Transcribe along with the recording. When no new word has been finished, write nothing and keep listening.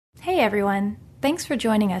Hey everyone, thanks for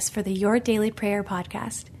joining us for the Your Daily Prayer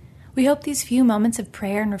podcast. We hope these few moments of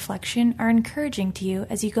prayer and reflection are encouraging to you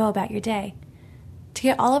as you go about your day. To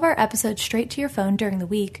get all of our episodes straight to your phone during the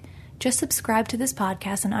week, just subscribe to this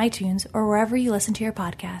podcast on iTunes or wherever you listen to your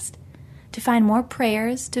podcast. To find more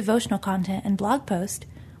prayers, devotional content, and blog posts,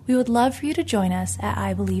 we would love for you to join us at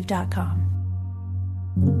ibelieve.com.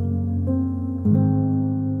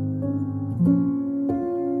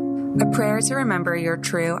 A Prayer to Remember Your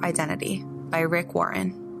True Identity by Rick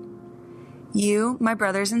Warren. You, my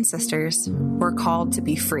brothers and sisters, were called to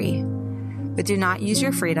be free, but do not use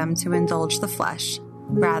your freedom to indulge the flesh.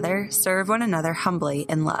 Rather, serve one another humbly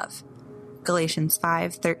in love. Galatians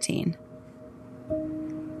 5:13.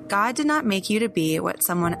 God did not make you to be what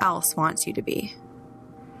someone else wants you to be.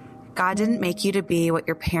 God didn't make you to be what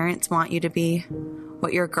your parents want you to be,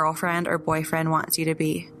 what your girlfriend or boyfriend wants you to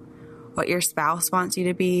be, what your spouse wants you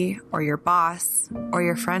to be, or your boss, or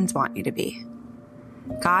your friends want you to be.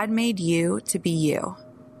 God made you to be you.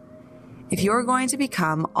 If you're going to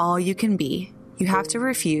become all you can be, you have to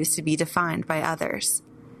refuse to be defined by others.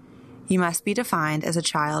 You must be defined as a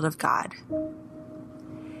child of God.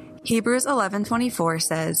 Hebrews 11:24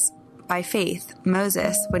 says, "By faith,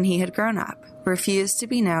 Moses, when he had grown up, refused to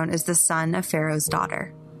be known as the son of Pharaoh's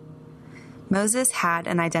daughter." Moses had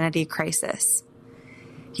an identity crisis.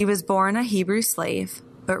 He was born a Hebrew slave,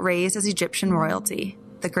 but raised as Egyptian royalty,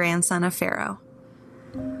 the grandson of Pharaoh.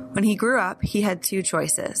 When he grew up, he had two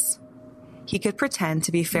choices. He could pretend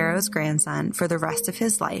to be Pharaoh's grandson for the rest of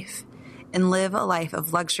his life and live a life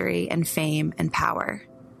of luxury and fame and power.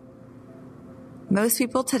 Most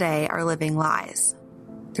people today are living lies.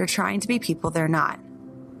 They're trying to be people they're not.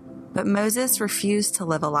 But Moses refused to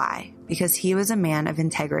live a lie because he was a man of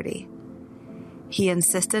integrity. He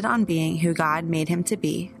insisted on being who God made him to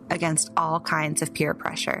be against all kinds of peer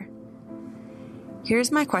pressure.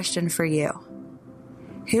 Here's my question for you.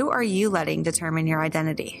 Who are you letting determine your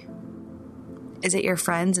identity? Is it your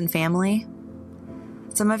friends and family?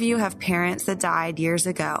 Some of you have parents that died years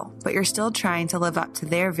ago, but you're still trying to live up to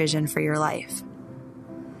their vision for your life.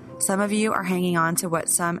 Some of you are hanging on to what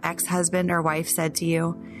some ex-husband or wife said to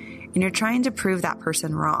you, and you're trying to prove that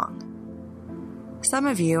person wrong. Some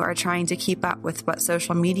of you are trying to keep up with what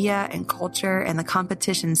social media and culture and the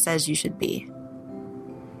competition says you should be.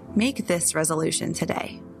 Make this resolution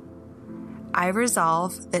today. I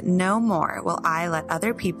resolve that no more will I let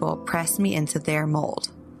other people press me into their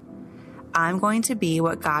mold. I'm going to be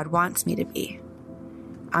what God wants me to be.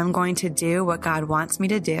 I'm going to do what God wants me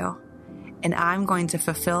to do, and I'm going to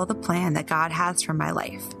fulfill the plan that God has for my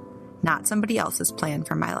life, not somebody else's plan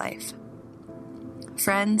for my life.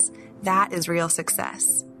 Friends, that is real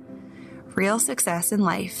success. Real success in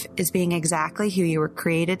life is being exactly who you were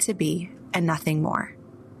created to be and nothing more.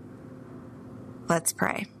 Let's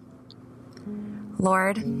pray.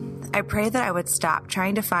 Lord, I pray that I would stop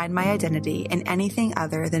trying to find my identity in anything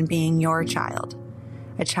other than being your child,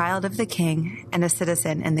 a child of the King and a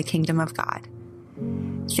citizen in the kingdom of God.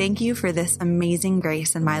 Thank you for this amazing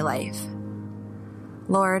grace in my life.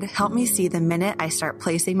 Lord, help me see the minute I start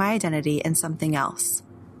placing my identity in something else.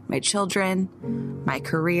 My children, my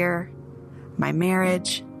career, my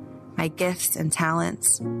marriage, my gifts and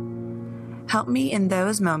talents. Help me in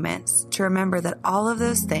those moments to remember that all of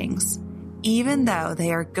those things, even though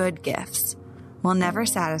they are good gifts, will never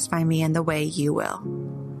satisfy me in the way you will.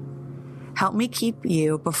 Help me keep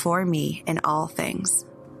you before me in all things.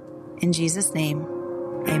 In Jesus' name,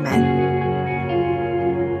 amen.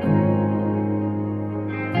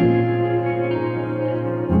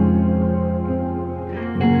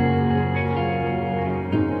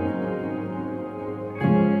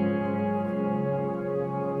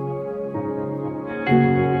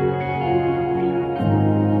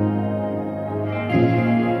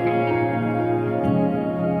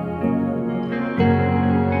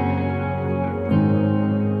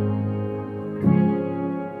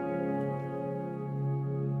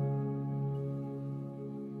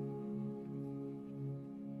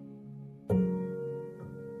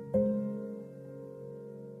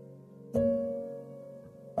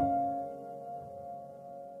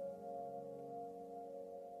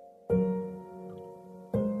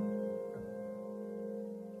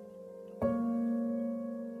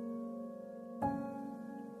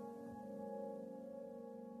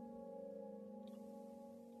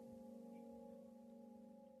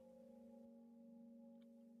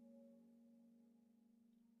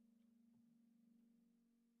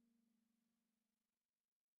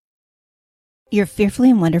 You're fearfully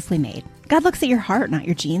and wonderfully made. God looks at your heart, not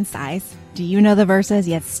your jean size. Do you know the verses,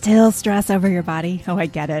 yet still stress over your body? Oh, I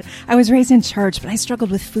get it. I was raised in church, but I struggled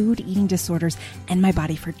with food, eating disorders, and my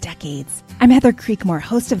body for decades. I'm Heather Creekmore,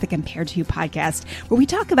 host of the Compared to You podcast, where we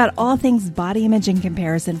talk about all things body image and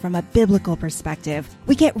comparison from a biblical perspective.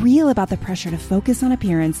 We get real about the pressure to focus on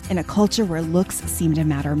appearance in a culture where looks seem to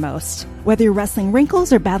matter most. Whether you're wrestling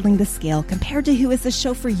wrinkles or battling the scale, Compared to You is the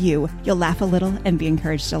show for you. You'll laugh a little and be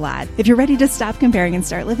encouraged a lot. If you're ready to stop comparing and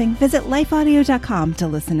start living, visit lifeaudio.com to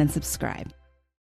listen and subscribe.